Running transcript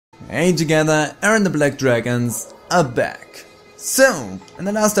Hey together, Aaron the Black Dragons are back. So, in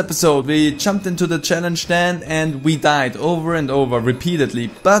the last episode we jumped into the challenge stand and we died over and over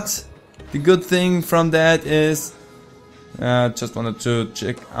repeatedly, but the good thing from that is, just wanted to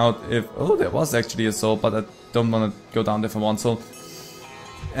check out if, oh, there was actually a soul, but I don't want to go down there for one soul.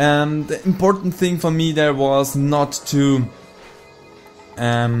 The important thing for me there was not to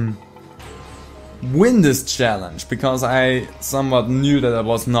win this challenge, because I somewhat knew that I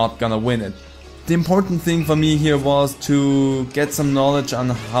was not gonna win it. The important thing for me here was to get some knowledge on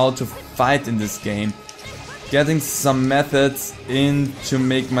how to fight in this game, getting some methods in to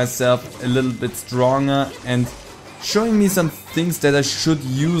make myself a little bit stronger and showing me some things that I should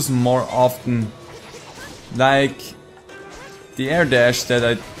use more often, like the air dash that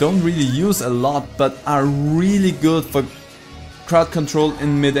I don't really use a lot but are really good for crowd control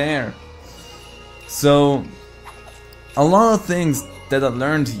in midair. So a lot of things that I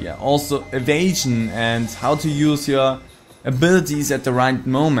learned here, also evasion and how to use your abilities at the right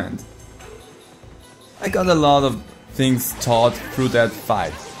moment. I got a lot of things taught through that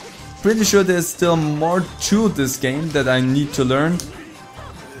fight. Pretty sure there's still more to this game that I need to learn,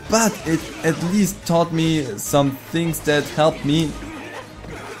 but it at least taught me some things that helped me,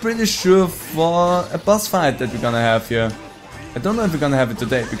 pretty sure, for a boss fight that we're gonna have here. I don't know if we're gonna have it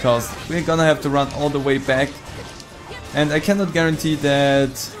today, because we're gonna have to run all the way back, and I cannot guarantee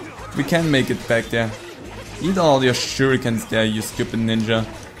that we can make it back there. Eat all your shurikens there, you stupid ninja.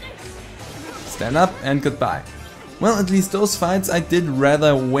 Stand up and goodbye. Well, at least those fights I did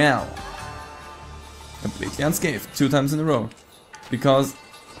rather well. Completely unscathed 2 times in a row. Because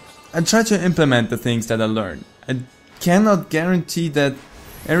I try to implement the things that I learned. I cannot guarantee that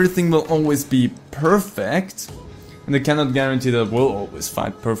everything will always be perfect. And I cannot guarantee that we'll always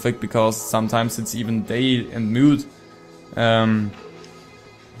fight perfect, because sometimes it's even day and mood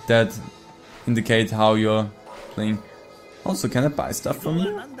that indicate how you're playing. Also, can I buy stuff from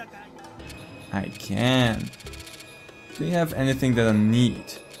you? I can. Do you have anything that I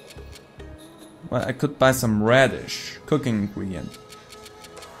need? Well, I could buy some radish, cooking ingredient.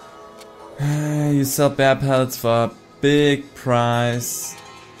 You sell bear pellets for a big price.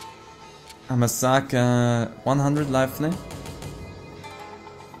 Amasaka, 100 life flame?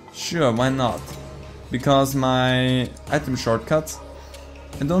 Sure, why not? Because my item shortcuts,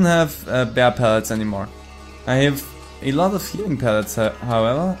 I don't have bear pellets anymore. I have a lot of healing pellets,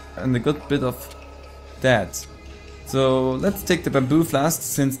 however, and a good bit of that. So let's take the bamboo flask,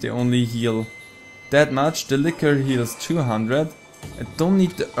 since they only heal that much. The liquor heals 200. I don't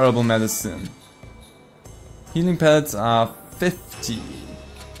need the herbal medicine. Healing pellets are 50.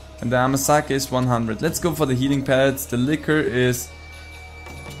 And the Amasaka is 100. Let's go for the healing pellets. The liquor is,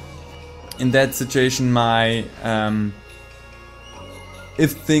 in that situation, my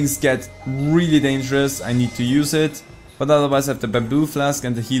if things get really dangerous, I need to use it. But otherwise I have the bamboo flask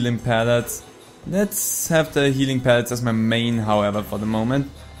and the healing pellets. Let's have the healing pellets as my main, however, for the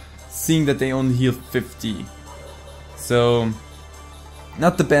moment, seeing that they only heal 50. So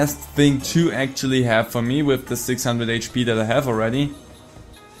not the best thing to actually have for me with the 600 HP that I have already.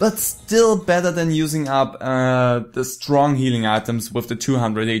 But still better than using up the strong healing items with the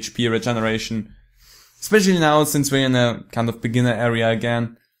 200 HP regeneration. Especially now, since we're in a kind of beginner area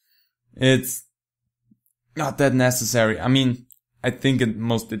again. It's not that necessary. I mean, I think it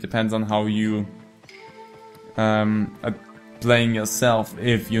mostly depends on how you are playing yourself,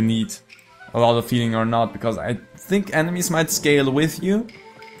 if you need a lot of healing or not. Because I think enemies might scale with you,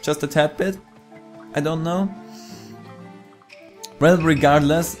 just a tad bit. I don't know. Well,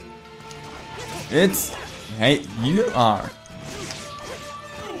 regardless, it's... Hey, you are.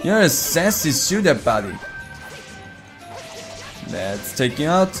 You're a sassy shooter, buddy. Let's take you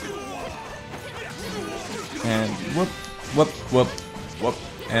out. And whoop, whoop, whoop, whoop,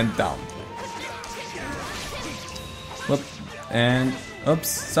 and down. Whoop, and... Oops,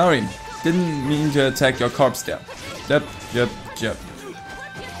 sorry. Didn't mean to attack your corpse there. Yep, yep, yep.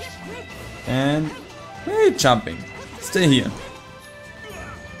 And... Hey, jumping. Stay here.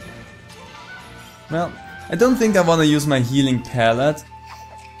 Well, I don't think I want to use my healing pellet,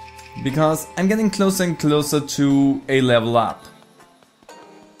 because I'm getting closer and closer to a level up.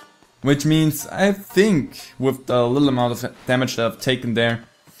 Which means I think with the little amount of damage that I've taken there,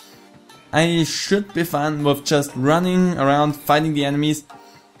 I should be fine with just running around fighting the enemies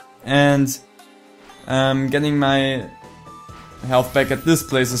and getting my health back at this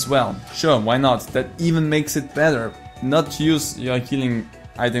place as well. Sure, why not? That even makes it better. Not to use your healing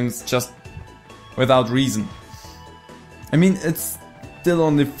items just without reason. I mean, it's still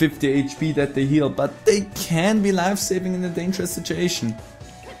only 50 HP that they heal, but they can be life-saving in a dangerous situation.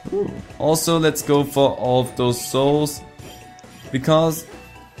 Ooh. Also, let's go for all of those souls, because,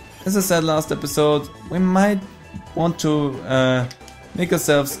 as I said last episode, we might want to make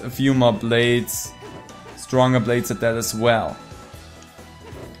ourselves a few more blades, stronger blades at that as well.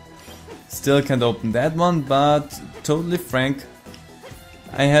 Still can't open that one, but totally frank,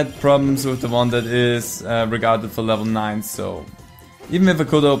 I had problems with the one that is regarded for level 9, so even if I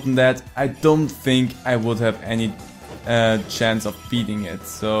could open that, I don't think I would have any chance of beating it,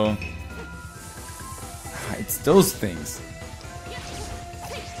 so it's those things.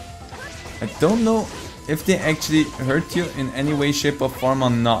 I don't know if they actually hurt you in any way, shape or form or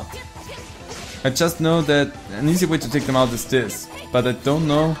not. I just know that an easy way to take them out is this, but I don't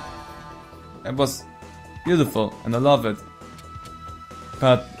know. It was beautiful and I love it.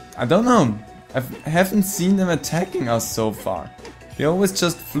 But I don't know, I haven't seen them attacking us so far. They always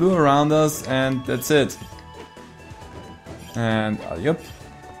just flew around us and that's it. And yep.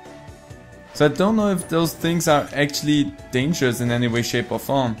 So I don't know if those things are actually dangerous in any way, shape or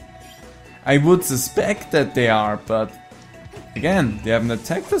form. I would suspect that they are, but again, they haven't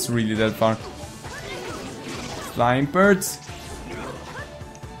attacked us really that far. Flying birds.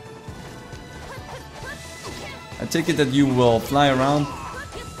 I take it that you will fly around.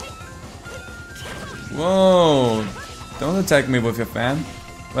 Whoa! Don't attack me with your fan.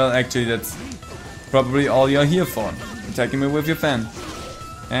 Well, actually, that's probably all you're here for. Attacking me with your fan.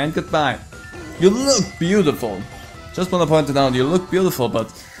 And goodbye. You look beautiful. Just want to point it out, you look beautiful, but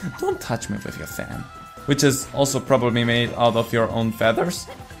don't touch me with your fan. Which is also probably made out of your own feathers.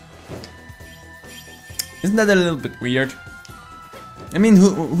 Isn't that a little bit weird? I mean,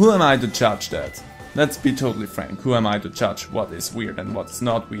 who am I to judge that? Let's be totally frank, who am I to judge what is weird and what is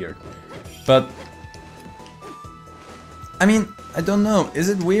not weird? But I mean, I don't know, is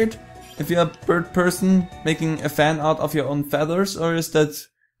it weird if you're a bird person making a fan out of your own feathers, or is that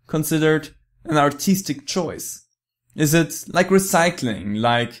considered an artistic choice? Is it like recycling,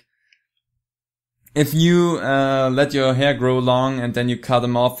 like if you let your hair grow long and then you cut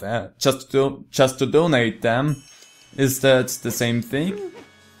them off just to donate them, is that the same thing?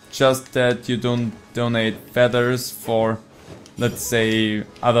 Just that you don't donate feathers for, let's say,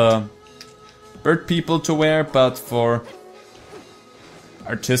 other bird people to wear, but for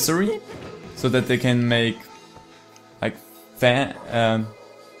artistry, so that they can make like hand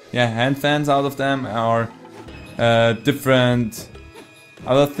fans out of them, or different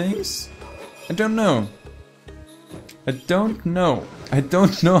other things. I don't know. I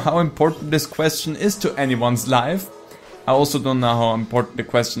don't know how important this question is to anyone's life. I also don't know how important the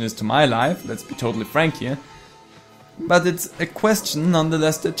question is to my life, let's be totally frank here. But it's a question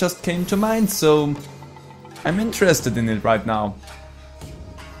nonetheless that just came to mind, so I'm interested in it right now.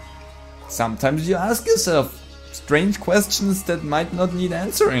 Sometimes you ask yourself strange questions that might not need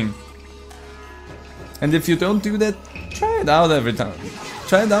answering. And if you don't do that, try it out every time.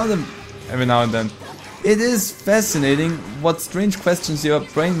 Try it out every now and then. It is fascinating what strange questions your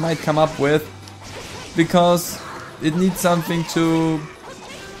brain might come up with, because it needs something to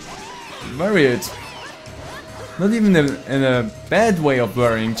worry it. Not even in a bad way of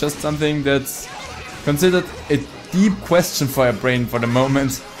worrying, just something that's considered a deep question for your brain for the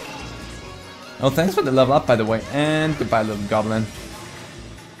moment. Oh, thanks for the level up, by the way, and goodbye, little goblin.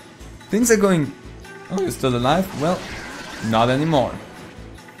 Things are going... Oh, you're still alive? Well, not anymore.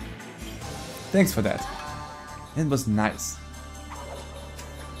 Thanks for that. It was nice.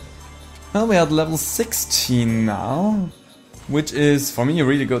 Well, we are at level 16 now, which is, for me,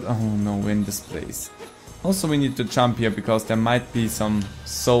 really good. Oh no, we're in this place. Also, we need to jump here, because there might be some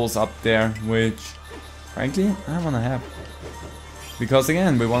souls up there, which, frankly, I wanna have. Because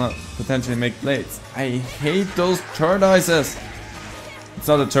again, we wanna potentially make blades. I hate those tortoises! It's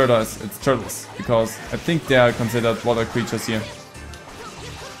not a tortoise, it's turtles, because I think they are considered water creatures here.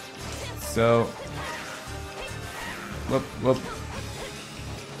 So... Whoop, whoop.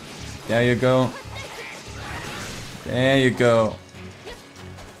 There you go. There you go.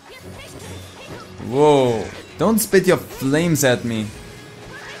 Whoa. Don't spit your flames at me.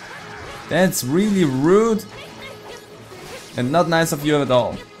 That's really rude. And not nice of you at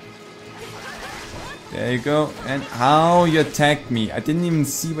all. There you go. And how you attacked me. I didn't even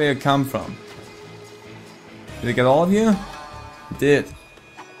see where you come from. Did I get all of you? I did.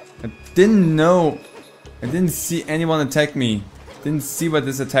 I didn't know. I didn't see anyone attack me. Didn't see where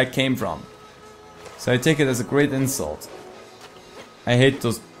this attack came from. So I take it as a great insult. I hate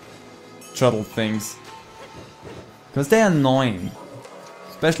those turtle things. Because they're annoying.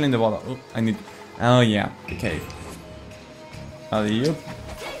 Especially in the water. Oh, I need... Oh yeah, the cave. Alley-oop.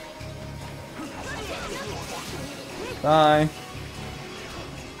 Bye.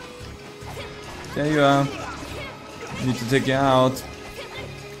 There you are. Need to take you out.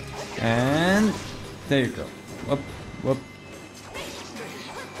 And there you go. Whoop, whoop.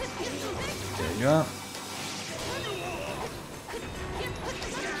 There you are.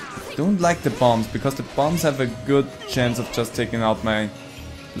 Don't like the bombs, because the bombs have a good chance of just taking out my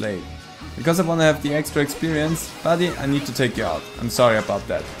blade. Because I want to have the extra experience, buddy, I need to take you out. I'm sorry about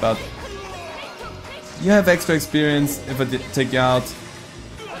that, but you have extra experience if I take you out,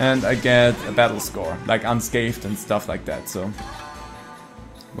 and I get a battle score, like unscathed and stuff like that, so...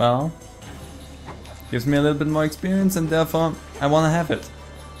 Well, gives me a little bit more experience, and therefore I want to have it.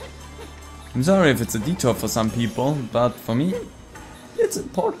 I'm sorry if it's a detour for some people, but for me, it's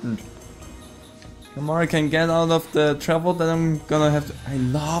important. The more I can get out of the travel that I'm gonna have to... I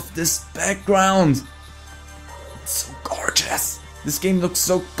love this background! It's so gorgeous! This game looks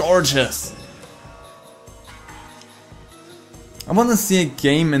so gorgeous! I wanna see a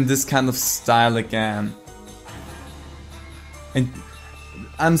game in this kind of style again. And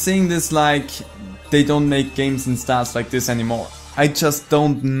I'm saying this like they don't make games in styles like this anymore. I just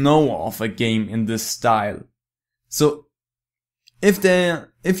don't know of a game in this style. So if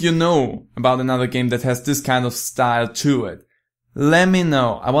you know about another game that has this kind of style to it, let me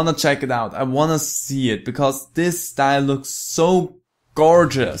know. I wanna check it out. I wanna see it because this style looks so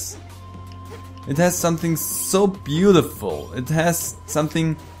gorgeous. It has something so beautiful. It has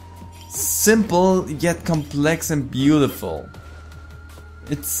something simple yet complex and beautiful.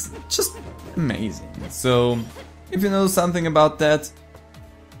 It's just amazing. So if you know something about that,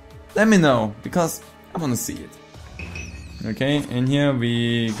 let me know because I wanna see it. Okay, in here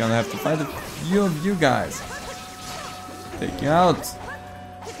we gonna have to fight a few of you guys. Take you out.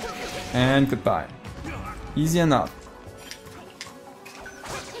 And goodbye. Easy enough.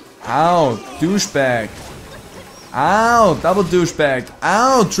 Ow, douchebag. Ow, double douchebag.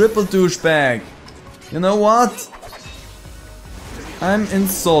 Ow, triple douchebag. You know what? I'm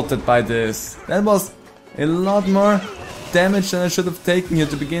insulted by this. That was a lot more damage than I should have taken here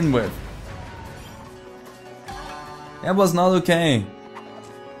to begin with. That was not okay.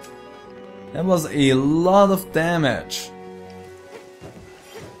 That was a lot of damage.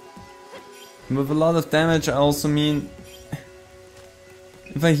 And with a lot of damage I also mean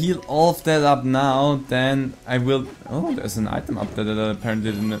if I heal all of that up now, then I will... Oh, there's an item up there that I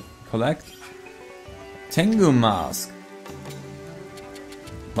apparently didn't collect. Tengu Mask.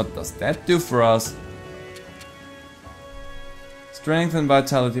 What does that do for us? Strength and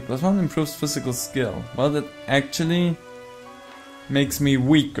vitality +1 improves physical skill. Well, that actually makes me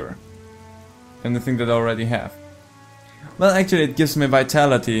weaker than the thing that I already have. Well, actually it gives me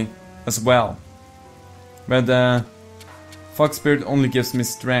vitality as well. But Fox Spirit only gives me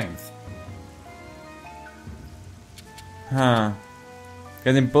strength. Huh.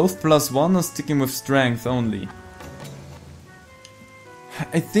 Getting both +1 or sticking with strength only?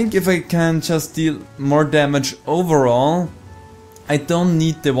 I think if I can just deal more damage overall, I don't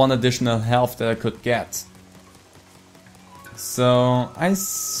need the 1 additional health that I could get. So I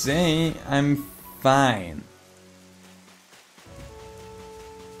say I'm fine.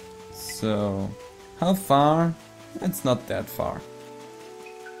 So how far? It's not that far.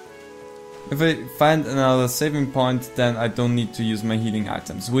 If I find another saving point, then I don't need to use my healing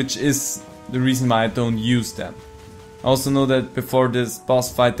items, which is the reason why I don't use them. I also know that before this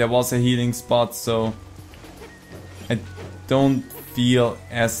boss fight there was a healing spot, so I don't feel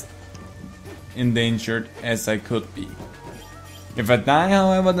as endangered as I could be. If I die,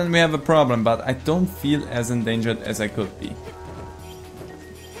 however, then we have a problem, but I don't feel as endangered as I could be.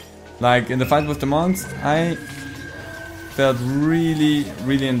 Like in the fight with the monks, I felt really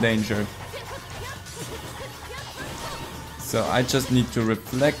endangered. So I just need to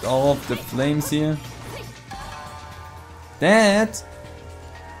reflect all of the flames here. That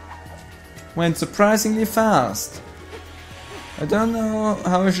went surprisingly fast. I don't know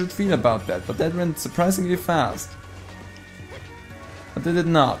how I should feel about that, but that went surprisingly fast. But it did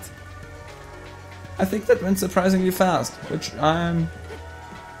not. I think that went surprisingly fast, which I'm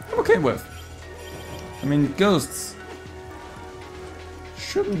okay with. I mean, ghosts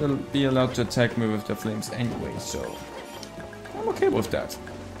shouldn't be allowed to attack me with their flames anyway, so I'm okay with that.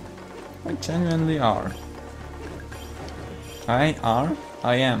 I genuinely are. I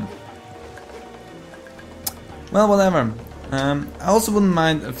am. Well, whatever. I also wouldn't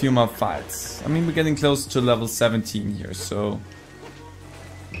mind a few more fights. I mean, we're getting close to level 17 here, so...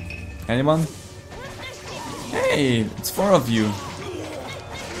 Anyone? Hey, it's 4 of you.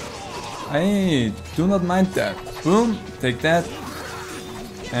 I do not mind that. Boom, take that.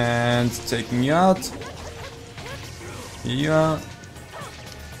 And taking you out. Here you are.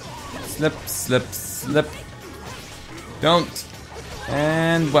 Slip, slip, slip. Don't.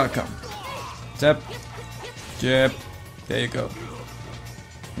 And welcome. Tap. Jab. There you go.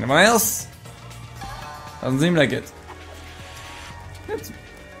 Anyone else? Doesn't seem like it.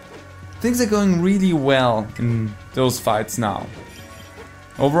 Things are going really well in those fights now.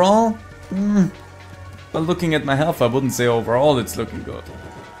 Overall, but looking at my health, I wouldn't say overall it's looking good.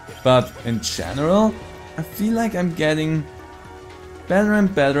 But in general, I feel like I'm getting better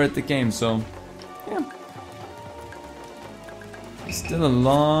and better at the game, so yeah. Still a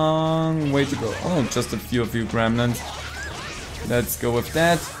long way to go. Oh, just a few gremlins. Let's go with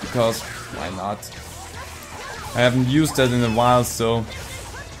that, because why not? I haven't used that in a while, so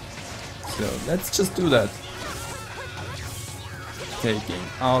let's just do that. Taking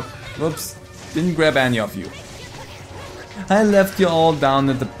out. Whoops. Didn't grab any of you. I left you all down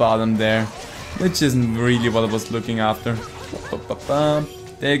at the bottom there, which isn't really what I was looking after.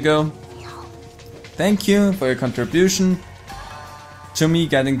 There you go. Thank you for your contribution to me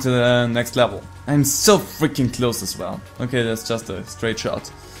getting to the next level. I'm so freaking close as well. Okay, that's just a straight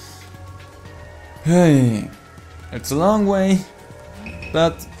shot. Hey, it's a long way,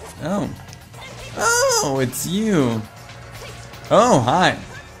 but oh, it's you. Oh, hi.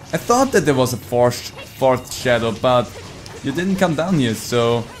 I thought that there was a fourth shadow, but you didn't come down here,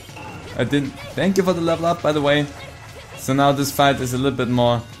 so I didn't. Thank you for the level up, by the way. So now this fight is a little bit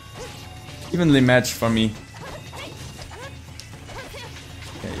more evenly matched for me.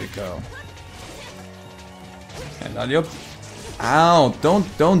 There you go. And alley up. Ow!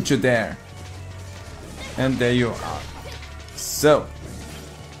 Don't you dare! And there you are. So,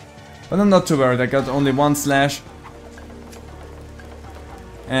 but I'm not too worried. I got only one slash.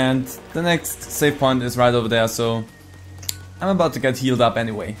 And the next save point is right over there, so I'm about to get healed up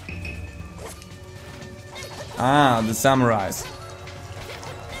anyway. Ah, the samurais.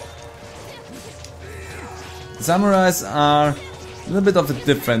 The samurais are a little bit of a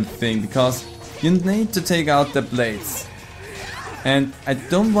different thing, because you need to take out the blades. And I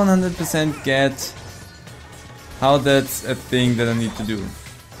don't 100% get how that's a thing that I need to do.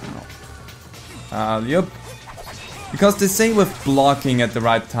 Yup. Because they say with blocking at the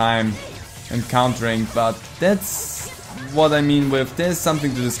right time and countering, but that's what I mean with there's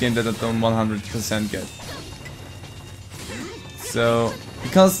something to this game that I don't 100% get. So,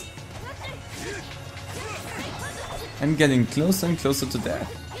 because I'm getting closer and closer to that.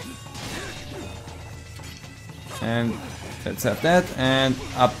 And let's have that, and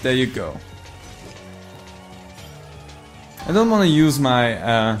up there you go. I don't want to use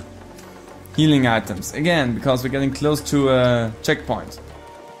my healing items again, because we're getting close to a checkpoint.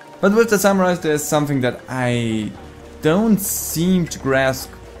 But with the samurais there's something that I don't seem to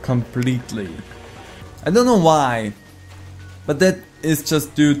grasp completely. I don't know why, but that is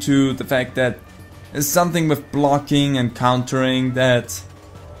just due to the fact that there's something with blocking and countering that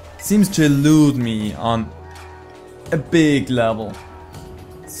seems to elude me on a big level.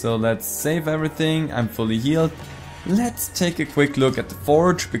 So let's save everything. I'm fully healed. Let's take a quick look at the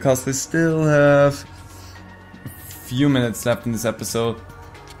forge, because we still have a few minutes left in this episode.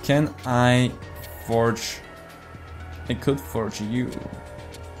 Can I forge? I could forge you.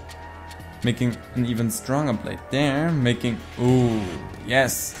 Making an even stronger blade there. Making... Ooh,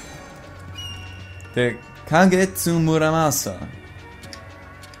 yes. The Kagetsu Muramasa.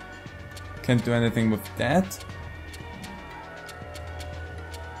 Can't do anything with that.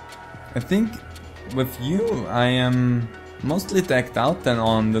 I think with you I am mostly decked out then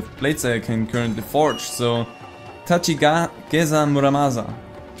on the blades I can currently forge, so Tachigeza Muramasa.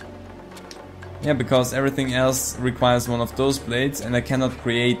 Yeah, because everything else requires one of those blades and I cannot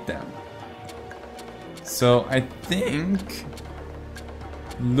create them. So I think,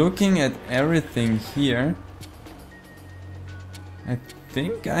 looking at everything here, I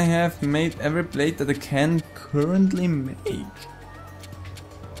think I have made every blade that I can currently make.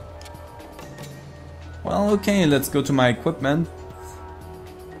 Well, okay, let's go to my equipment.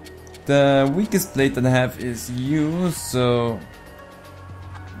 The weakest blade that I have is you, so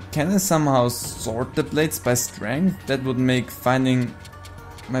can I somehow sort the blades by strength? That would make finding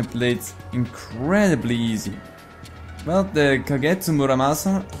my blades incredibly easy. Well, the Kagetsu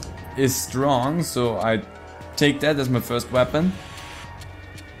Muramasa is strong, so I take that as my first weapon.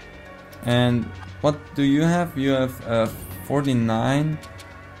 And what do you have? You have 49.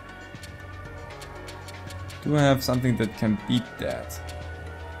 Do I have something that can beat that?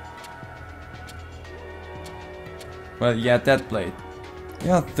 Well, yeah, that blade.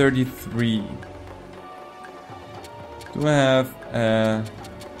 Yeah, 33. Do I have a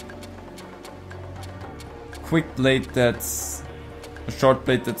quick blade that's a short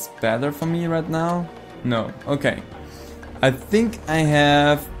blade that's better for me right now? No. Okay. I think I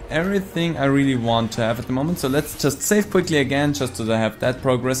have everything I really want to have at the moment. So let's just save quickly again, just so that I have that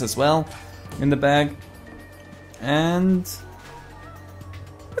progress as well in the bag. And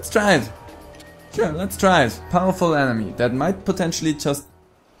let's try it. Sure, let's try it. Powerful enemy that might potentially just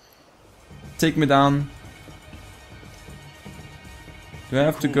take me down. Do I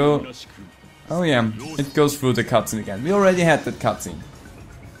have to go? Oh yeah, it goes through the cutscene again. We already had that cutscene.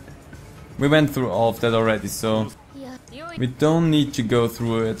 We went through all of that already, so we don't need to go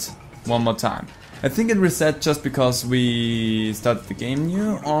through it one more time. I think it reset just because we started the game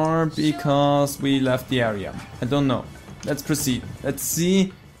new or because we left the area. I don't know. Let's proceed. Let's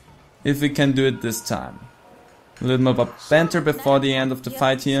see if we can do it this time. A little more banter before the end of the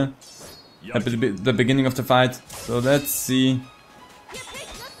fight here. At the beginning of the fight. So let's see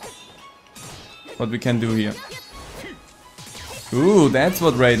what we can do here. Ooh, that's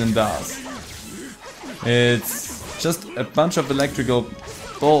what Raiden does. It's just a bunch of electrical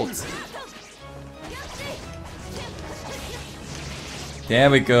bolts. There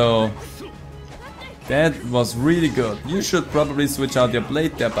we go. That was really good. You should probably switch out your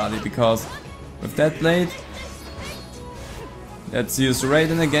blade there, buddy, because with that blade... Let's use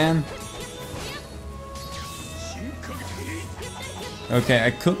Raiden again. Okay,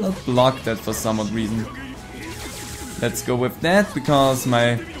 I could not block that for some odd reason. Let's go with that, because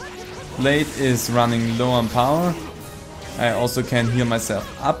my blade is running low on power. I also can heal myself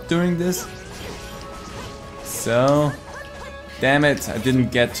up during this. So... Damn it, I didn't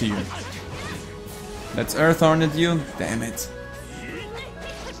get to you. Let's Earth Hornet you. Damn it.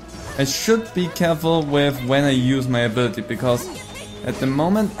 I should be careful with when I use my ability, because at the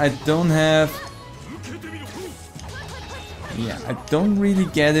moment I don't have... Yeah, I don't really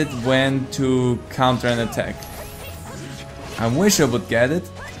get it when to counter an attack. I wish I would get it.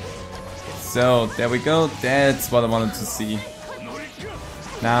 So, there we go. That's what I wanted to see.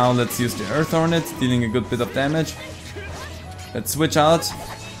 Now let's use the Earth Hornet, dealing a good bit of damage. Let's switch out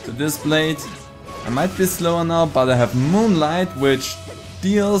to this blade. I might be slower now, but I have Moonlight, which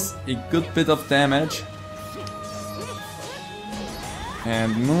deals a good bit of damage.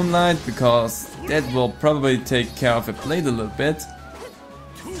 And Moonlight, because that will probably take care of a blade a little bit.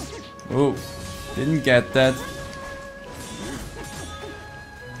 Oh, didn't get that.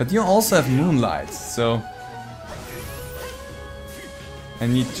 But you also have Moonlight, so I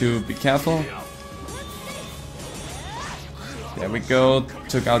need to be careful. There we go,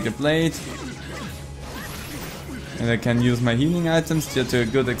 took out your blade. And I can use my healing items here to a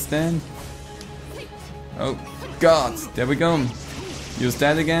good extent. Oh god, there we go. Use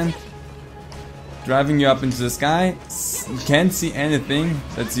that again. Driving you up into the sky. You can't see anything.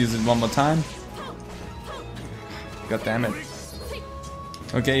 Let's use it one more time. God damn it.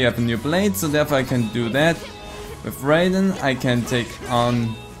 Okay, you have a new blade, so therefore I can do that. With Raiden, I can take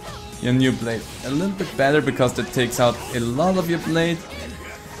on your new blade a little bit better, because that takes out a lot of your blade.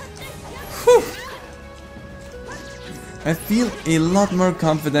 Whew. I feel a lot more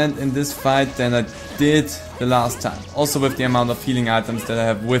confident in this fight than I did the last time. Also with the amount of healing items that I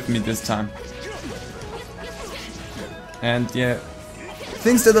have with me this time. And yeah,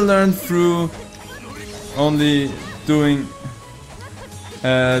 things that I learned through only doing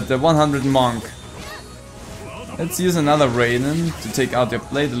the 100 monk. Let's use another Raiden to take out their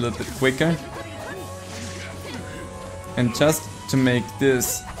blade a little bit quicker. And just to make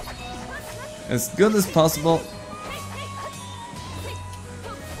this as good as possible.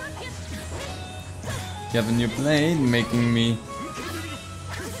 You have a new blade, making me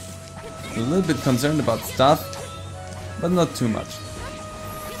a little bit concerned about stuff, but not too much.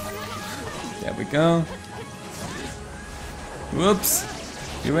 There we go. Whoops,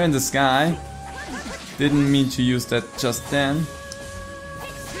 you were in the sky. Didn't mean to use that just then.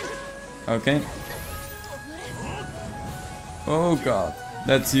 Okay. Oh god.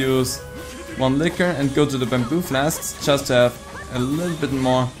 Let's use one liquor and go to the bamboo flasks just to have a little bit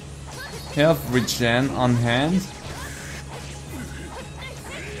more health regen on hand.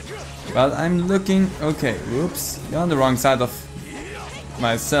 But I'm looking... Okay, whoops. You're on the wrong side of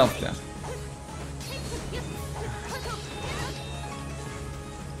myself there.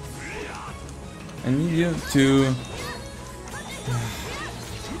 I need you to...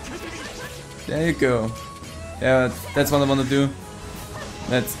 There you go. Yeah, that's what I want to do.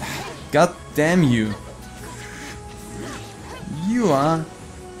 Let's... God damn you. You are...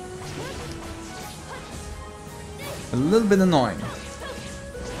 a little bit annoying.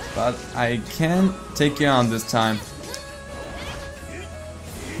 But I can take you on this time.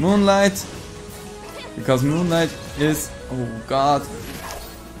 Moonlight. Because Moonlight is... oh god.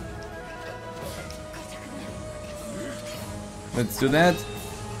 Let's do that.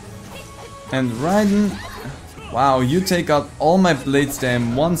 And Raiden... wow, you take out all my blades there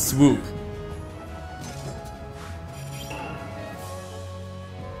in one swoop.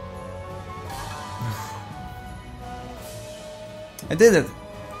 I did it.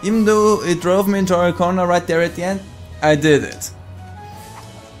 Even though it drove me into a corner right there at the end, I did it.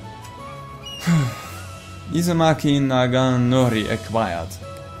 Izumaki Naganori acquired.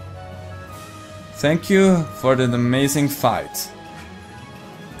 Thank you for that amazing fight.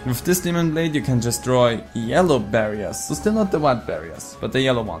 With this Demon Blade you can destroy yellow barriers, so still not the white barriers, but the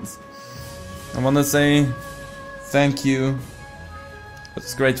yellow ones. I wanna say thank you for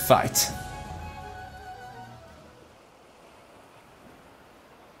this great fight.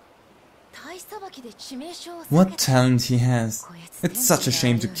 What talent he has. It's such a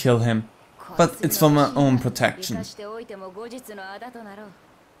shame to kill him, but it's for my own protection.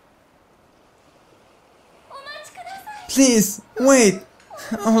 Please, wait!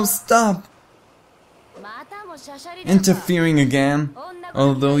 Oh, stop! Interfering again?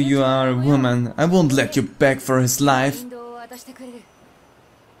 Although you are a woman, I won't let you beg for his life.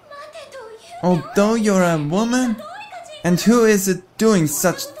 Although you're a woman? And who is it doing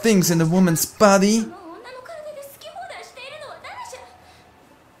such things in a woman's body?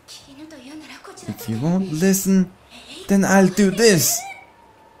 If you won't listen, then I'll do this.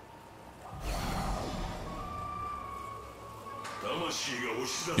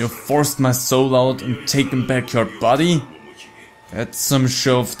 You forced my soul out and taken back your body? That's some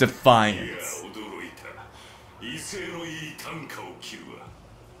show of defiance.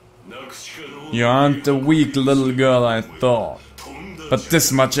 You aren't the weak little girl I thought, but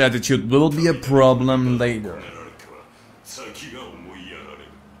this much attitude will be a problem later.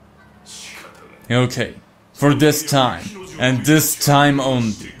 Okay, for this time, and this time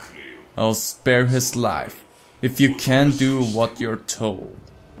only, I'll spare his life, if you can do what you're told.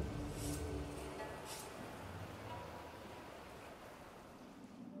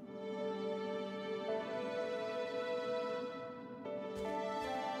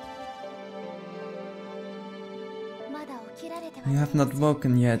 You have not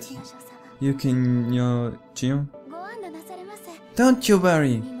woken yet, Yukinyo-jin. Don't you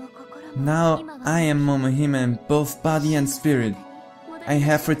worry. Now I am Momohime in both body and spirit. I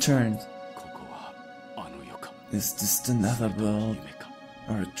have returned. Is this another world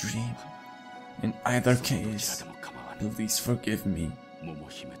or a dream? In either case, please forgive me.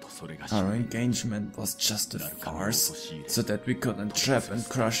 Our engagement was just a farce, so that we could entrap and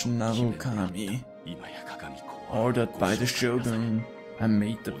crush Narukami. Ordered by the Shogun, I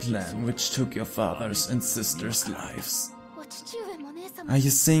made the plan which took your father's and sister's lives. Are you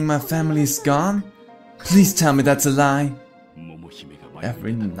saying my family is gone? Please tell me that's a lie.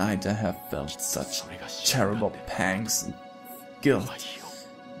 Every night I have felt such terrible pangs and guilt.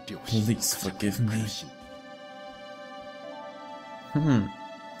 Please forgive me.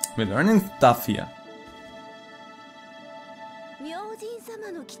 We're learning stuff here.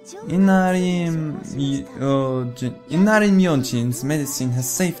 Inari Myojin's medicine has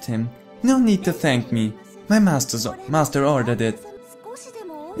saved him. No need to thank me. My master ordered it.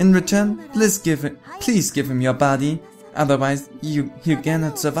 In return, please give him your body. Otherwise, you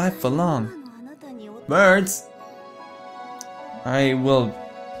cannot survive for long. Words! I will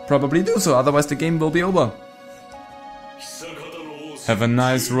probably do so, otherwise the game will be over. Have a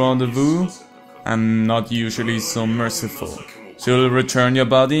nice rendezvous. I'm not usually so merciful. She'll return your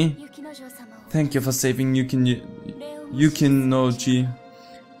body? Thank you for saving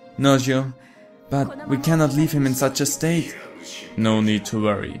Nojo, but we cannot leave him in such a state. No need to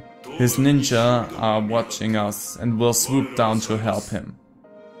worry. His ninja are watching us and will swoop down to help him.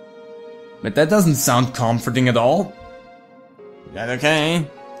 But that doesn't sound comforting at all. That okay?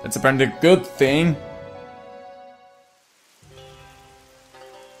 That's apparently a good thing.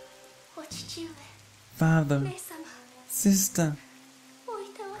 Father, sister,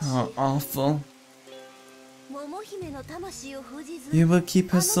 how awful. You will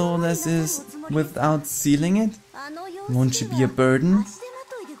keep her soul as is without sealing it? Won't she be a burden?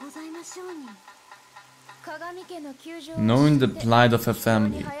 Knowing the plight of her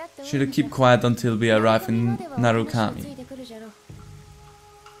family, she'll keep quiet until we arrive in Narukami.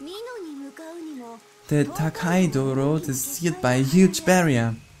 The Takaido road is sealed by a huge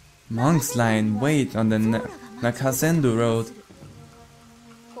barrier. Monks lie in wait on the Nakasendu road.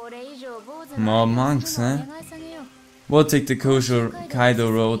 More monks, eh? We'll take the Kosho Kaido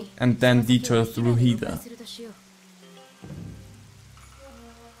road and then detour through Hida.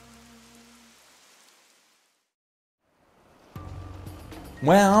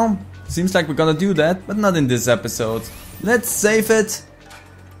 Well, seems like we're gonna do that, but not in this episode. Let's save it.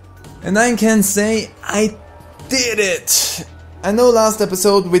 And I can say I did it! I know last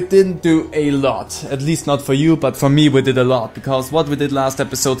episode we didn't do a lot, at least not for you, but for me we did a lot, because what we did last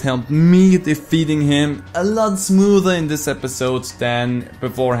episode helped me defeating him a lot smoother in this episode than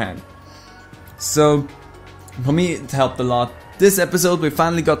beforehand. So, for me it helped a lot. This episode we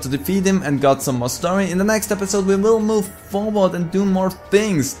finally got to defeat him and got some more story. In the next episode we will move forward and do more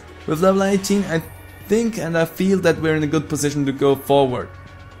things. With level 18 I think and I feel that we're in a good position to go forward.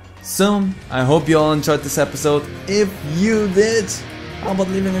 So, I hope you all enjoyed this episode. If you did, how about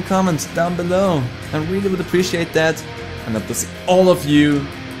leaving a comment down below? I really would appreciate that. And I hope to see all of you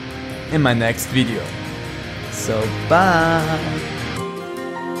in my next video. So, bye!